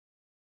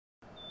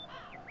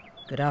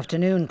Good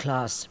afternoon,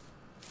 class.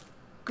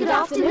 Good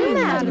afternoon,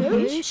 Madam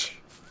Hooch.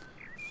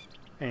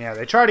 And yeah,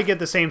 they try to get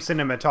the same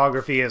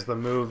cinematography as the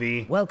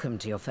movie. Welcome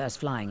to your first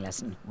flying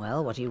lesson.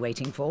 Well, what are you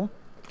waiting for?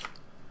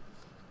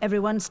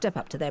 Everyone step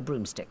up to their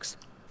broomsticks.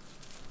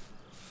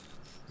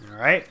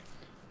 Alright.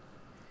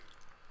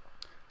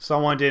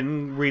 Someone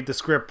didn't read the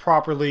script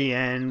properly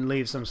and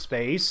leave some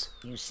space.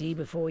 You see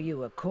before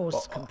you a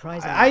course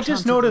comprising I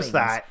just noticed rings.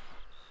 that.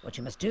 What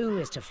you must do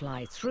is to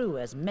fly through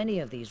as many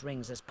of these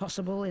rings as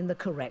possible in the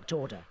correct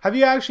order. Have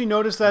you actually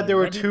noticed that there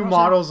were ready, two Potter?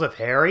 models of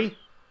Harry?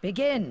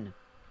 Begin!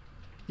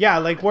 Yeah,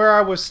 like where I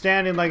was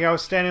standing like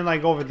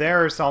over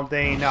there or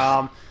something.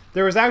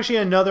 There was actually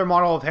another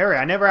model of Harry.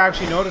 I never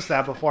actually noticed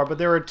that before, but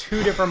there were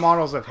two different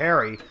models of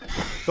Harry.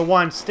 The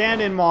one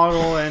stand-in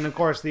model, and of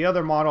course the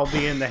other model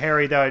being the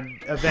Harry that would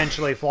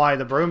eventually fly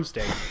the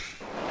broomstick.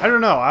 I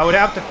don't know. I would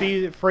have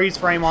to freeze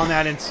frame on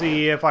that and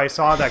see if I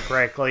saw that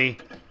correctly.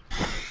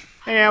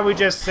 And yeah, we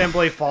just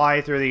simply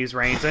fly through these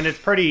rings, and it's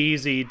pretty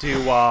easy to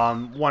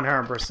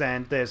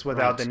 100% this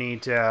without the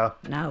need to...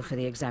 Now for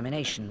the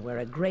examination, where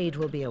a grade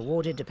will be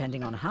awarded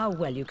depending on how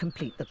well you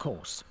complete the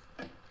course.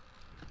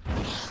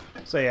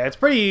 So yeah, it's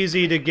pretty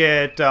easy to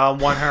get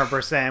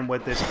 100%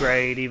 with this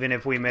grade, even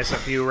if we miss a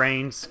few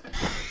rings.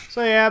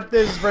 So yeah,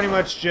 this is pretty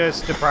much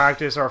just to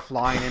practice our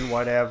flying and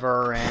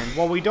whatever, and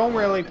well, we don't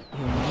really...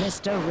 You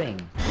missed a ring.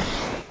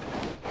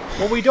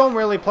 Well, we don't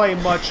really play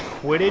much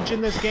Quidditch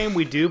in this game.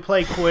 We do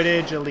play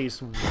Quidditch at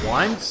least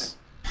once.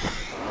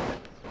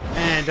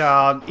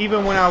 And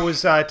even when I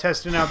was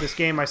testing out this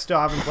game, I still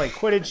haven't played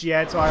Quidditch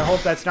yet, so I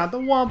hope that's not the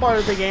one part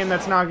of the game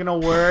that's not going to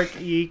work.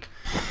 Eek.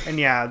 And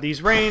yeah,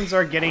 these rings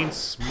are getting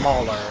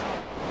smaller.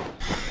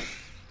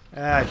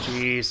 Ah,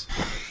 jeez.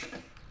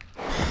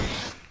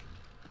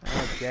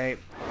 Okay.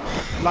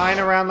 Flying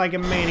around like a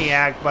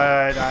maniac,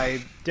 but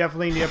I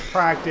definitely need to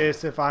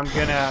practice if I'm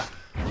going to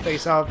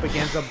face off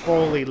against a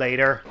bully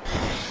later.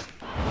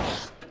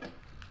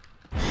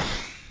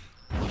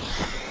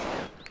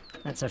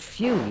 That's a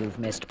few you've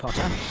missed,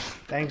 Potter.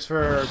 Thanks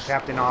for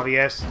Captain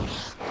Obvious.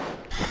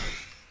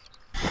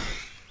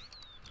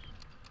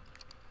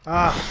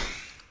 Ah,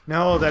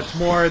 no, that's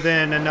more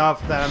than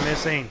enough that I'm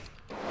missing.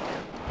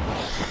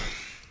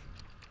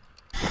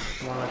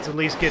 Come on, let's at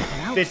least get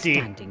An 50.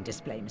 outstanding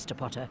display, Mr.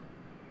 Potter.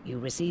 You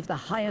received the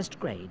highest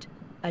grade,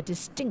 a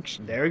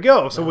distinction. There we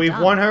go. So Well we've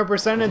done.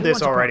 100%ed If you this want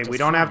to already. practice We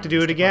don't have to flying,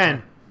 do it Mr. again.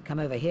 Potter, come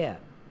over here.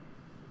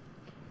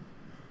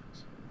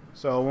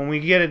 So when we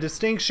get a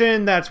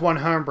distinction, that's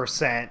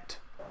 100%.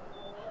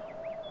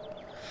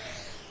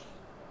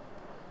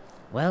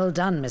 Well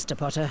done, Mr.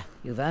 Potter.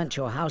 You've earned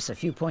your house a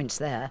few points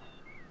there.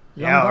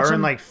 Yeah, I Longbottom,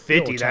 earned like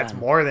 50. your That's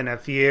turn. more than a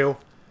few.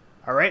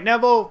 All right,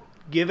 Neville,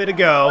 give it a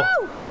go.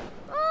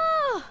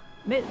 Oh,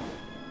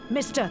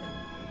 Mr.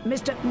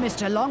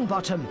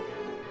 Longbottom.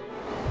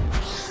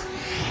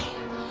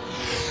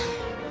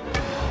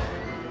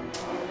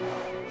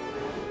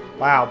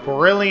 Wow,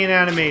 brilliant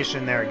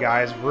animation there,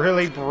 guys.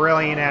 Really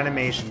brilliant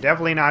animation.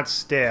 Definitely not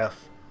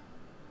stiff.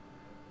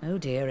 Oh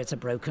dear, it's a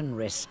broken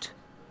wrist.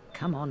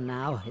 Come on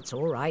now, it's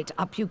all right.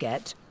 Up you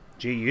get.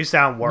 Gee, you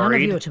sound None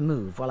of you worried. are to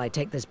move while I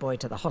take this boy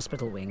to the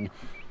hospital wing.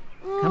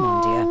 Come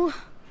on, dear.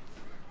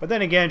 But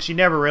then again, she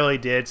never really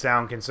did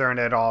sound concerned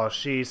at all.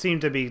 She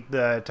seemed to be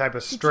the type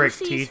of strict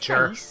Did you see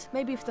teacher. His face?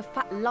 Maybe if the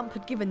fat lump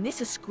had given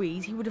this a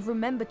squeeze, he would have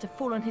remembered to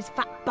fall on his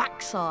fat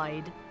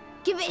backside.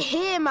 Give it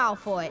here,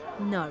 Malfoy.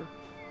 No,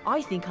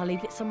 I think I'll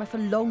leave it somewhere for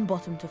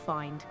Longbottom to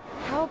find.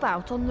 How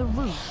about on the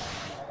roof?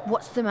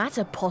 What's the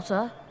matter,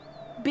 Potter?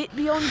 Bit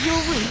beyond your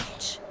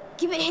reach?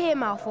 Give it here,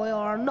 Malfoy,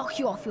 or I'll knock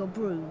you off your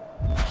broom.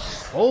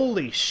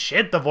 Holy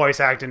shit, the voice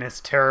acting is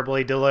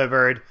terribly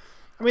delivered.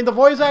 I mean, the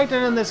voice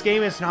acting in this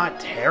game is not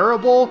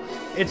terrible.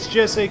 It's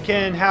just it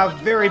can have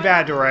very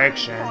bad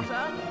direction.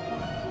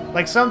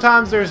 Like,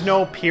 sometimes there's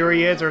no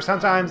periods, or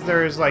sometimes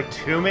there's, like,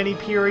 too many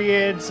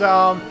periods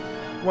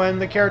when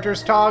the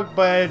characters talk,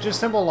 but just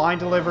simple line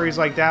deliveries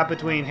like that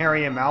between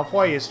Harry and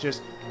Malfoy is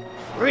just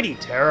pretty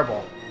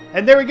terrible.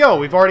 And there we go,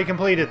 we've already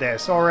completed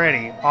this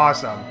already.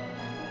 Awesome.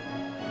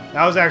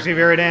 That was actually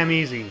very damn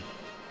easy.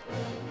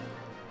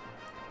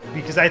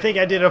 Because I think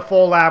I did a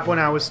full lap when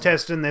I was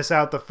testing this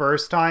out the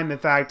first time. In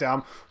fact,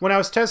 when I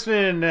was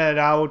testing it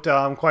out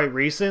quite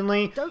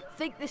recently, Don't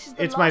think this is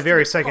the it's my last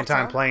very of it, second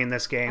time Potter. playing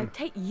this game. I'd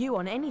take you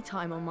on any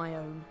time on my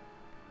own.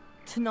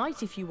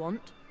 Tonight, if you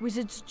want.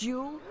 Wizard's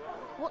Duel?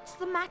 What's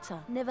the matter?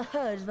 Never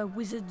heard of a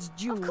Wizard's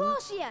Duel? Of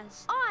course he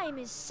has. I'm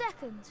his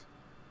second.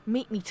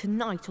 Meet me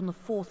tonight on the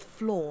 4th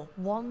floor.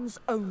 Wands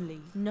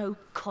only. No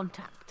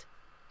contact.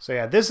 So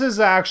yeah, this is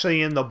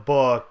actually in the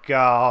book,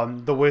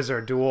 The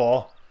Wizard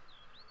Duel.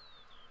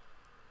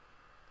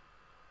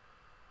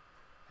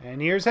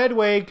 And here's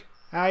Hedwig.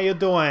 How you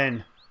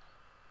doing?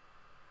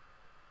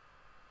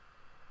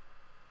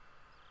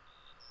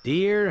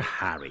 Dear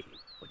Harry,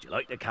 would you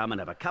like to come and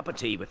have a cup of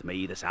tea with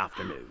me this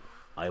afternoon?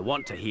 I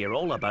want to hear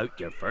all about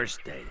your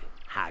first day.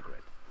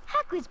 Hagrid.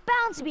 Hagrid's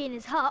bound to be in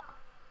his hut.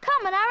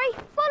 Come on, Harry,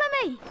 follow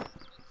me.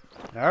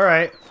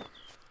 Alright.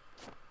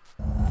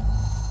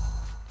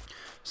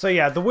 So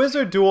yeah, the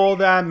wizard duel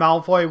that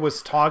Malfoy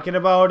was talking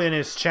about in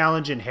his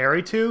challenge in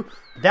Harry 2,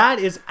 that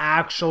is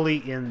actually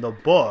in the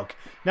book.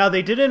 Now,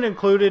 they didn't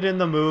include it in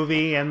the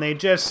movie, and they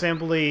just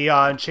simply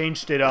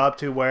changed it up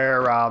to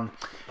where,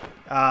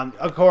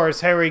 of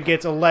course, Harry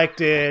gets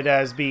elected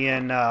as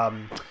being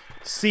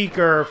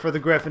Seeker for the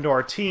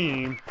Gryffindor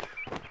team.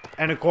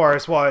 And of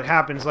course, what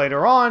happens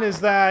later on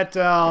is that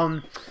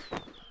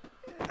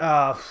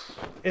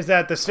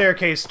the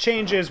staircase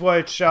changes,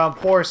 which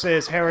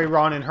forces Harry,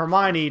 Ron, and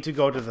Hermione to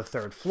go to the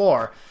 3rd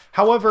floor.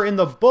 However, in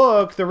the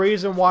book, the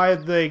reason why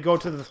they go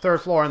to the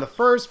 3rd floor in the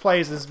first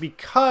place is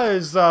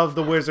because of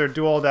the wizard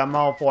duel that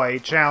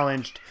Malfoy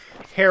challenged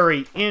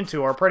Harry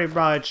into, or pretty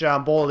much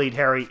bullied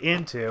Harry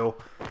into.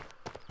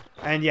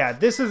 And yeah,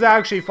 this is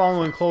actually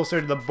following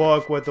closer to the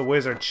book with the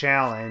wizard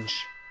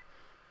challenge.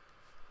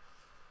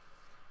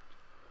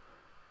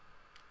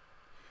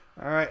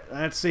 Alright,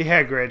 let's see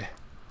Hagrid.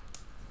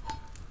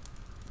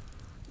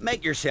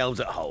 Make yourselves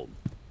at home.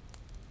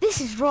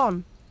 This is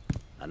Ron.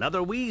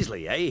 Another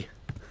Weasley, eh?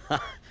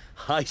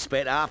 I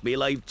spent half me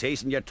life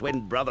chasing your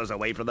twin brothers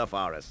away from the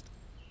forest.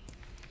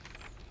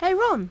 Hey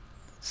Ron,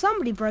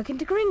 somebody broke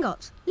into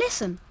Gringotts.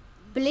 Listen.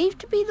 Believed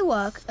to be the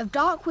work of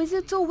dark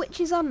wizards or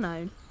witches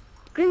unknown,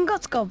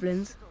 Gringotts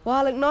goblins,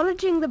 while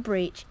acknowledging the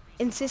breach,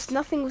 insist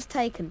nothing was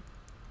taken.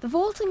 The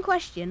vault in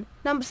question,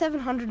 number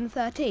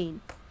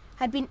 713,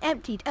 had been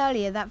emptied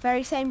earlier that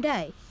very same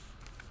day.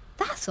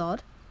 That's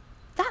odd.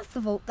 That's the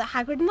vault that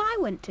Hagrid and I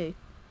went to.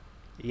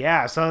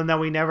 Yeah, something that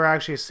we never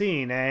actually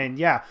seen. And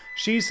yeah,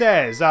 she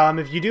says,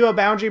 if you do a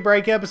boundary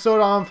break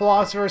episode on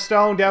Philosopher's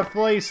Stone,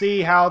 definitely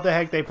see how the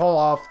heck they pull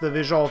off the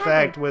visual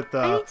effect with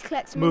I the need to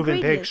collect some moving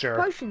ingredients picture.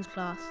 for potions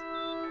class.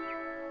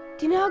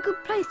 Do you know a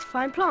good place to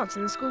find plants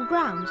in the school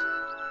grounds?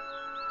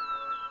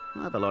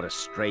 I have a lot of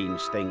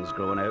strange things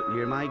growing out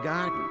near my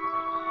garden.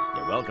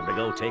 You're welcome to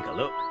go take a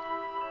look.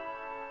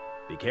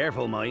 Be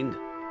careful, mind.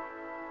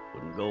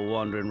 Wouldn't go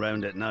wandering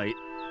round at night.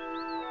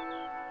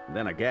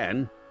 Then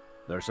again,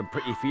 there's some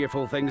pretty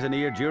fearful things in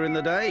here during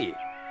the day.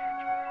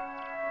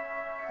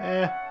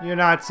 You're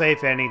not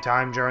safe any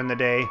time during the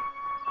day.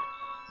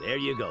 There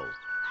you go.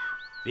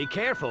 Be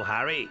careful,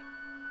 Harry.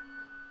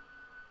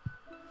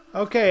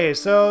 Okay,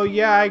 so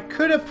yeah, I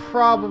could have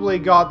probably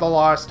got the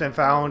lost and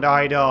found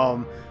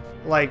item,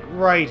 like,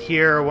 right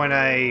here when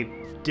I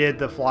did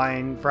the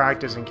flying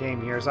practice and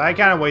came here, so I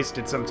kind of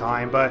wasted some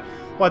time, but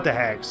what the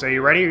heck. So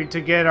you ready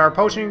to get our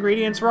potion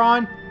ingredients,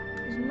 Ron?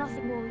 There's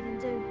nothing more we can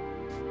do.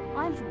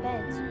 I'm for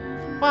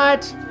bed.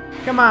 What?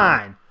 Come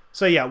on.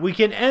 So yeah, we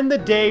can end the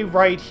day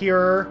right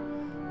here,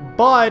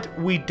 but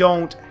we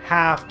don't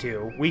have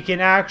to. We can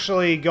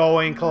actually go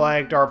and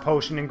collect our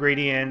potion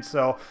ingredients,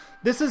 so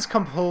this is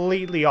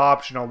completely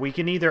optional. We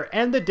can either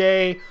end the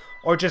day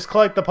or just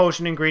collect the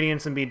potion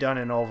ingredients and be done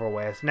and over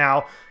with.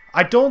 Now,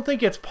 I don't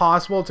think it's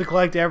possible to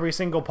collect every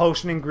single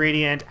potion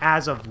ingredient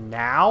as of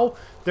now.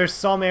 There's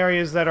some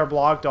areas that are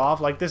blocked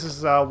off. Like, this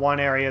is one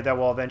area that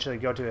we'll eventually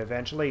go to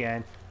eventually,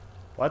 and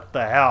what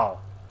the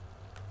hell?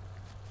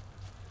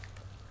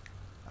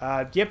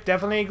 Yep,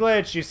 definitely a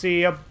glitch. You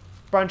see a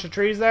bunch of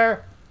trees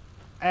there?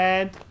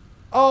 And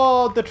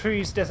all the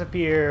trees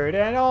disappeared,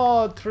 and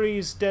all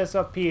trees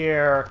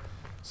disappear.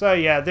 So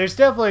yeah, there's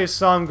definitely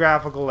some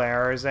graphical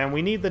errors, and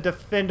we need the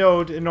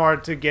Defendo in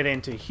order to get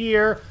into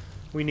here.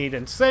 We need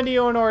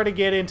Incendio in order to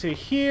get into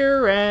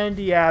here, and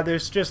yeah,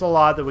 there's just a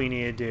lot that we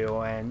need to do.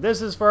 And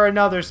this is for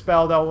another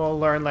spell that we'll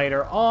learn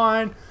later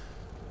on.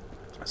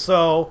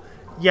 So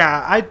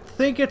yeah, I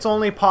think it's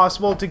only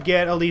possible to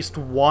get at least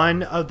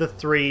one of the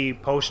 3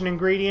 potion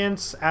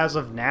ingredients as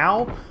of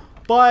now.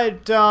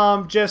 But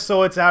just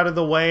so it's out of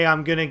the way,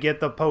 I'm going to get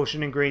the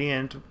potion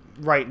ingredient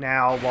right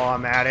now while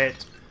I'm at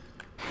it.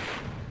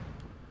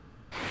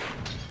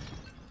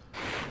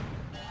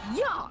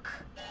 Yuck!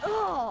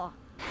 Oh,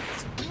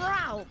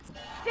 sprout,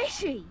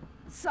 fishy,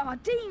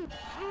 sardine.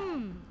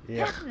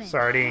 Yeah, peppermint.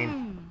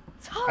 sardine.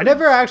 I Toast.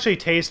 never actually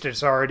tasted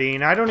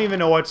sardine. I don't even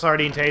know what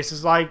sardine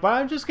tastes like, but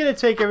I'm just going to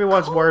take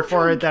everyone's word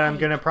for it that I'm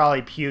going to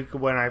probably puke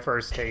when I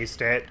first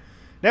taste it.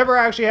 Never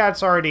actually had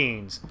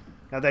sardines.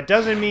 Now, that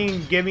doesn't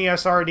mean give me a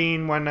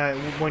sardine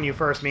when you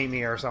first meet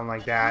me or something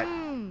like that.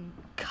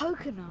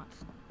 Coconut.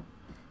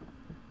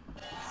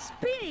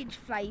 Spinach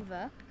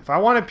flavour. If I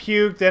want to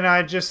puke, then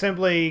I just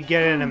simply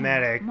get an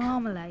emetic.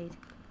 Marmalade.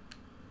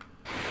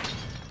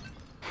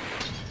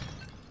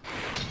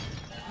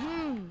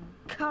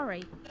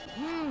 Curry.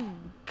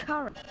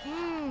 Curry.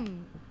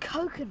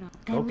 Coconut.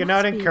 There Coconut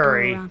must and be a door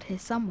curry. around here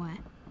somewhere.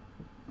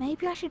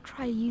 Maybe I should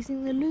try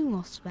using the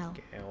Lumos spell.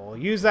 And we'll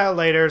use that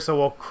later, so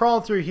we'll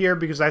crawl through here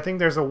because I think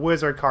there's a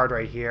wizard card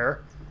right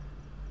here.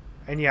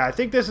 And yeah, I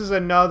think this is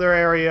another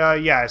area.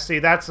 Yeah, see,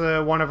 that's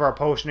one of our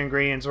potion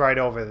ingredients right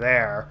over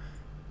there.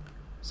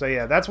 So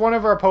yeah, that's one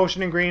of our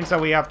potion ingredients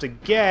that we have to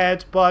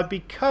get, but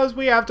because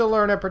we have to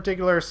learn a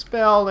particular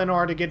spell in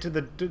order to get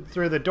to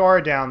through the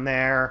door down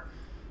there,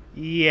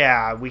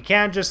 yeah, we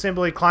can't just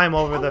simply climb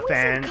over the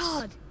fence.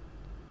 Card.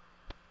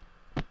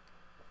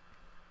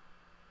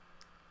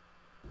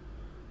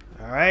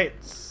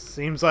 Alright,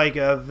 seems like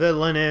a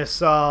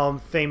villainous,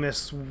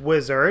 famous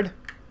wizard.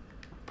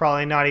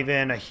 probably not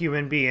even a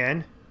human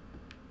being.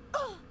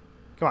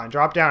 Come on,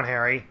 drop down,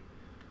 Harry.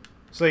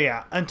 So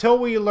yeah, until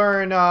we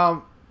learn,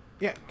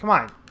 yeah, come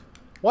on.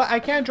 What? I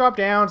can't drop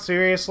down?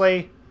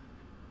 Seriously?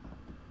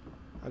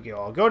 Okay,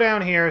 well, I'll go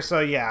down here. So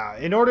yeah,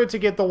 in order to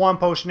get the one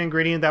potion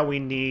ingredient that we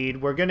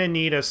need, we're going to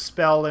need a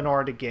spell in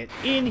order to get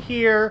in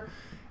here.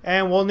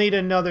 And we'll need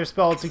another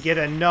spell to get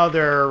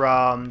another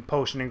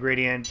potion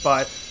ingredient.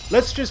 But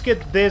let's just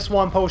get this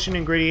one potion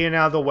ingredient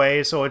out of the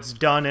way so it's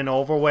done and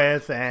over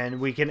with. And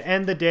we can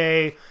end the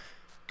day,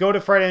 go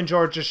to Fred and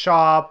George's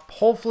shop,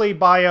 hopefully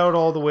buy out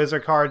all the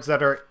wizard cards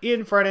that are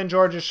in Fred and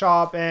George's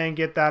shop, and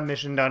get that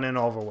mission done and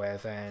over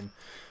with. And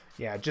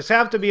yeah, just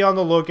have to be on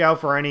the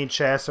lookout for any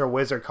chests or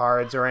wizard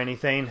cards or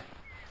anything.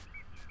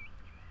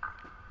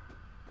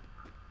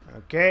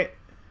 Okay.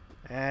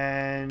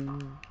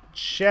 And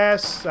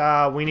chests,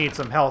 we need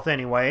some health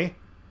anyway.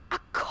 A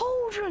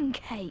cauldron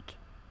cake.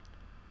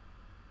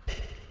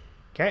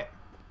 Okay.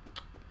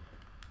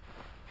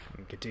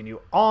 Continue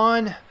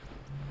on.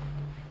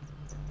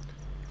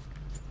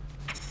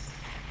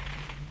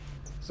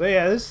 So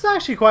yeah, this is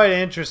actually quite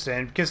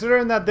interesting.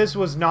 Considering that this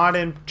was not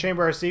in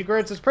Chamber of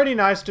Secrets, it's pretty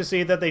nice to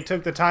see that they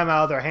took the time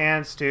out of their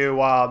hands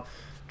to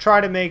try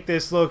to make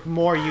this look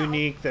more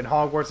unique than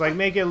Hogwarts. Like,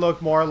 make it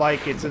look more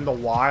like it's in the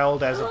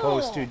wild as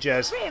opposed to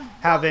just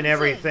having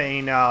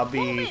everything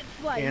be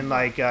in,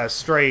 like,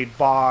 straight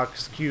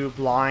box, cube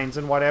lines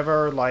and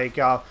whatever. Like,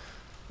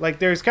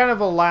 there's kind of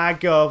a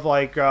lack of,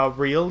 like,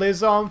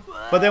 realism.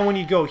 But then when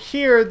you go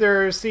here,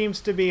 there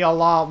seems to be a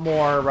lot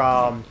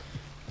more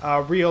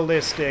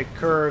realistic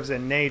curves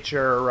and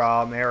nature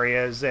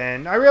areas,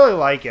 and I really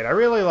like it. I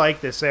really like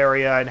this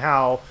area and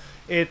how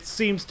it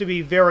seems to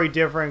be very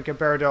different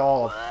compared to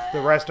all of the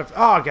rest of...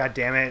 Oh, god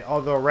damn it.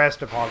 All the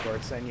rest of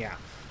Hogwarts. And yeah.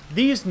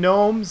 These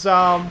gnomes,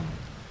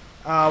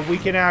 we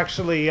can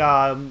actually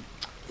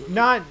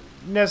not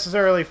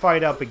necessarily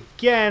fight up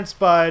against,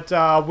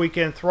 but we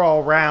can throw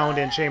around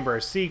in Chamber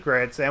of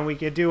Secrets, and we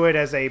could do it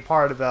as a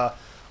part of a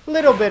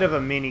little bit of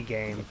a mini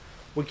game.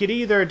 We could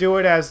either do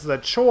it as the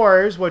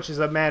chores, which is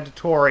a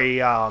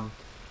mandatory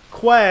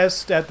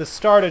quest at the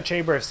start of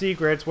Chamber of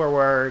Secrets, where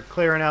we're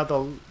clearing out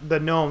the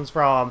gnomes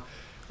from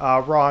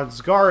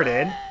Ron's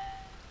garden.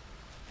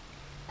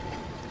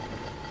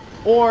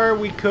 Or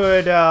we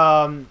could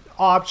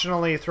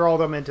optionally throw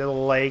them into the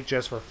lake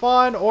just for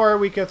fun, or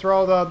we could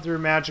throw them through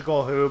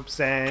magical hoops,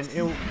 and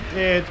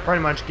it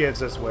pretty much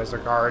gives us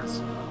wizard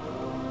cards.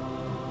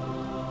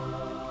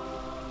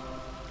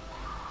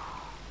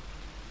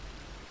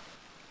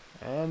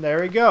 And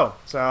there we go.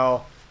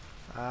 So,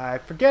 I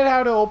forget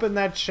how to open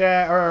that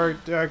chat, or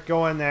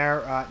go in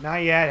there. Not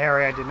yet,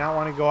 Harry. I did not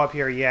want to go up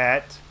here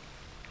yet.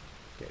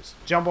 Okay, so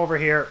jump over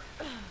here.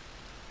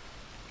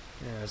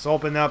 Yeah, let's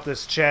open up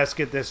this chest,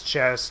 get this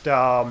chest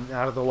out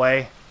of the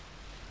way.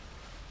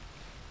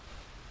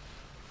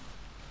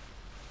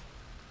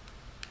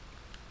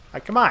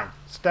 Come on.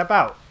 Step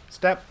out.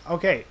 Step.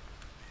 Okay.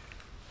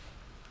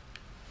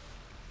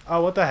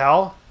 Oh, what the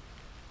hell?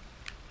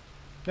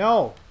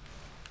 No.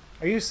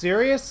 Are you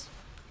serious?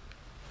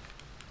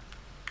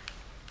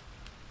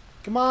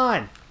 Come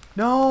on.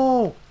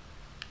 No.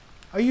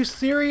 Are you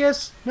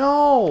serious?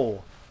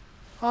 No.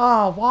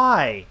 Oh,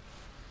 why?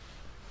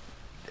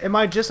 Am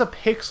I just a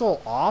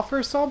pixel off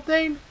or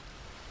something?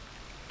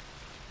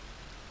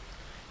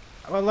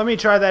 Well, let me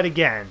try that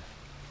again.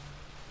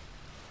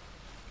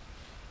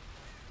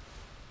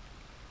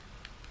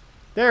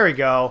 There we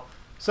go.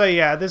 So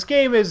yeah, this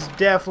game is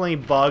definitely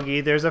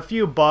buggy. There's a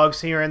few bugs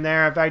here and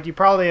there. In fact, you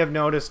probably have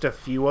noticed a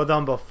few of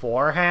them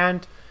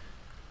beforehand.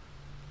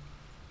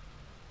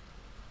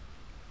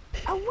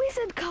 A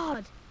wizard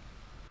card.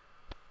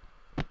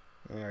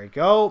 There we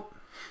go.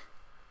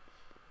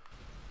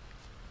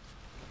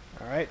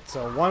 Alright,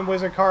 so one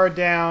wizard card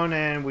down,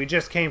 and we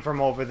just came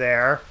from over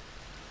there.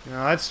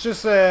 Now, let's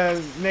just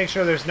make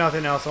sure there's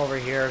nothing else over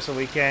here so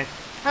we can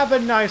have a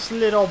nice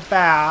little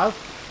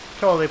bath.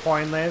 Totally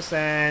pointless,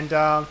 and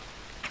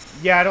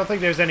yeah, I don't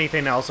think there's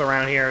anything else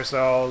around here,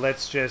 so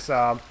let's just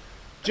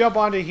jump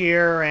onto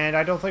here, and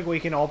I don't think we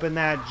can open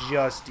that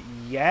just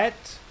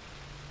yet.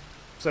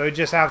 So we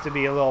just have to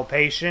be a little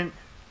patient.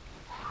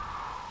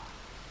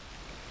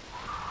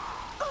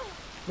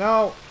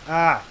 No!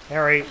 Ah,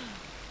 Harry.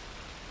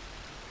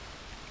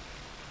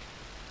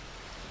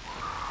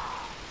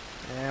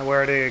 And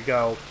where did it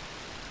go?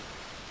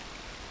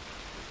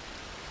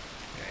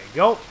 There you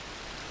go.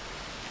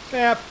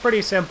 Yeah,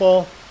 pretty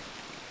simple.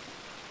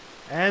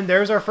 And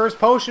there's our first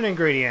potion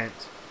ingredient.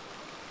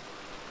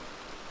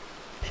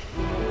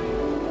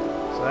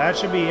 So that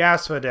should be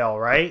Asphodel,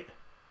 right?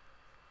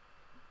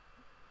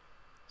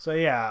 So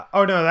yeah.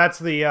 Oh no, that's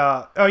the,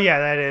 oh yeah,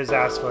 that is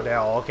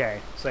Asphodel. Okay.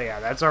 So yeah,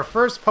 that's our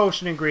first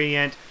potion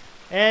ingredient.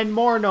 And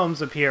more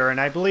gnomes appear. And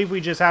I believe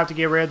we just have to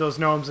get rid of those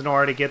gnomes in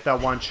order to get that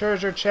one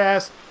treasure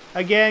chest.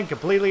 Again,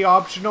 completely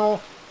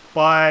optional.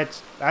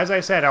 But, as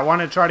I said, I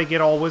want to try to get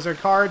all wizard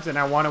cards, and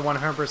I want to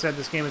 100%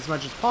 this game as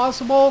much as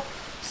possible.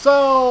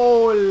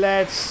 So,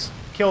 let's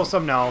kill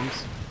some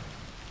gnomes.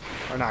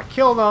 Or not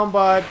kill them,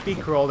 but be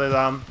cruel to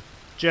them.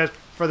 Just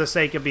for the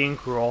sake of being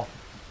cruel.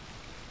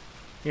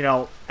 you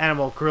know,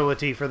 animal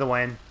cruelty for the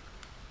win.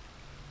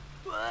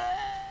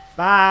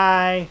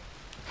 Bye!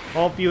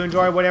 Hope you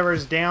enjoy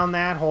whatever's down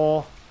that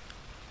hole.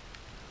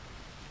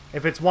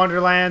 If it's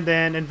Wonderland,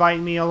 then invite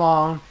me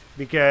along,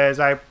 because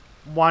I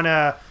want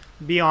to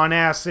be on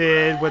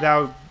acid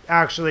without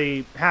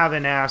actually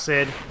having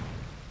acid.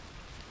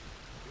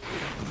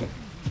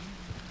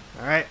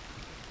 Alright.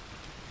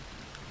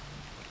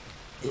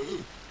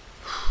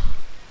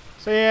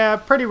 So yeah,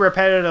 pretty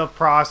repetitive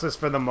process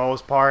for the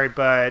most part,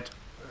 but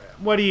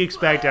what do you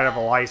expect out of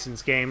a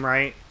licensed game,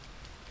 right?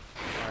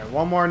 Alright,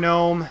 one more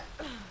gnome.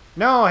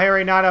 No,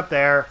 Harry, not up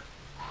there.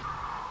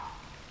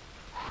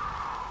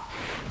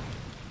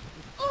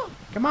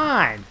 Come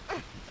on!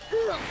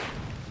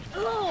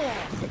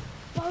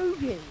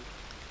 Bogey.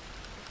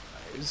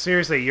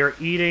 Seriously, you're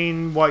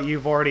eating what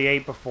you've already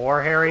ate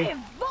before, Harry?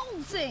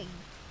 Revolting!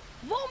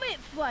 Vomit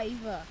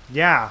flavour!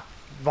 Yeah,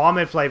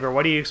 vomit flavor.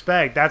 What do you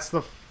expect? That's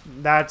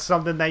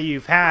something that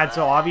you've had,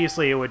 so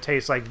obviously it would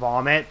taste like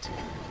vomit.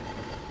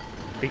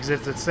 Because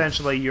it's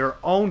essentially your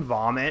own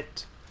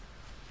vomit.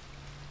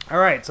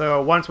 Alright,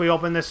 so once we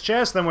open this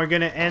chest, then we're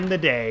going to end the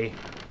day.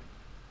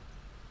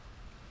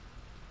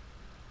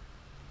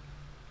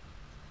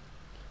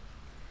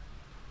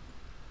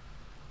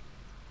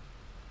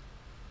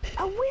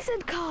 A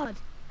wizard card!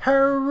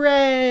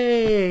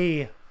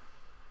 Hooray!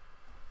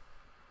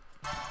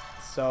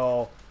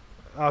 So,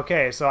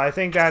 okay, so I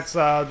think that's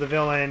the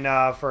villain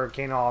for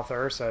King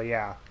Arthur, so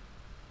yeah.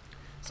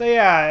 So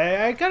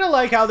yeah, I kind of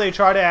like how they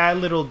try to add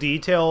little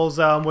details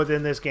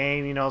within this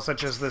game, you know,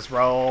 such as this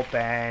rope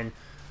and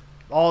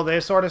all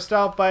this sort of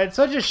stuff, but it's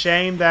such a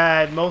shame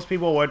that most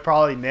people would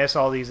probably miss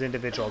all these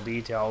individual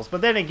details.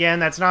 But then again,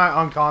 that's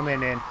not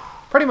uncommon in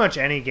pretty much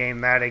any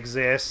game that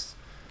exists.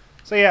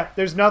 So yeah,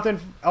 there's nothing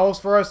else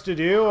for us to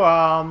do.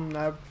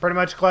 I pretty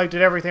much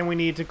collected everything we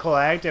need to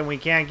collect, and we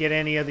can't get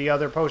any of the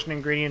other potion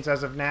ingredients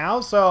as of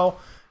now. So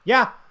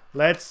yeah,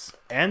 let's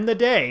end the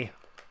day.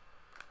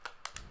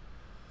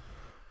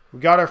 We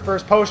got our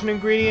first potion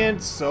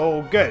ingredient,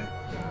 so good.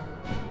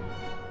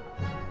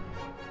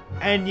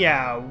 And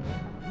yeah,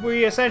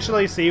 we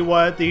essentially see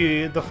what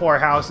the four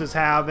houses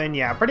have, and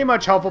yeah, pretty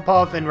much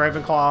Hufflepuff and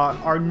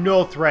Ravenclaw are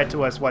no threat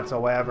to us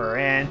whatsoever.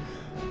 And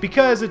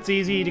because it's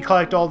easy to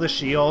collect all the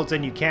shields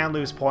and you can't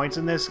lose points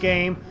in this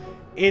game,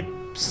 it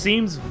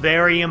seems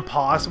very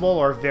impossible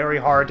or very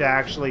hard to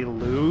actually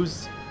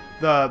lose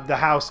the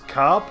house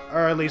cup,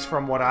 or at least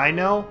from what I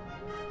know.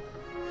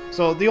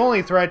 So the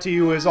only threat to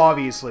you is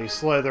obviously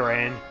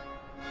Slytherin.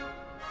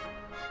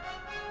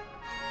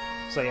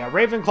 So yeah,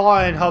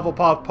 Ravenclaw and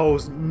Hufflepuff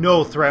pose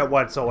no threat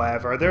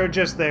whatsoever. They're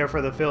just there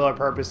for the filler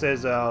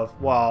purposes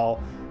of,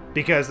 well,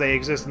 because they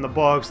exist in the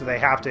books, they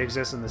have to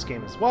exist in this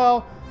game as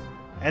well.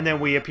 And then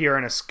we appear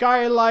in a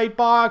skylight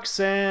box,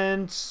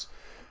 and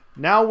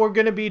now we're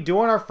going to be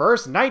doing our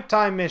first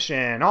nighttime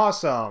mission.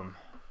 Awesome.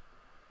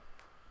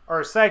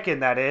 Or second,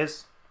 that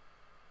is.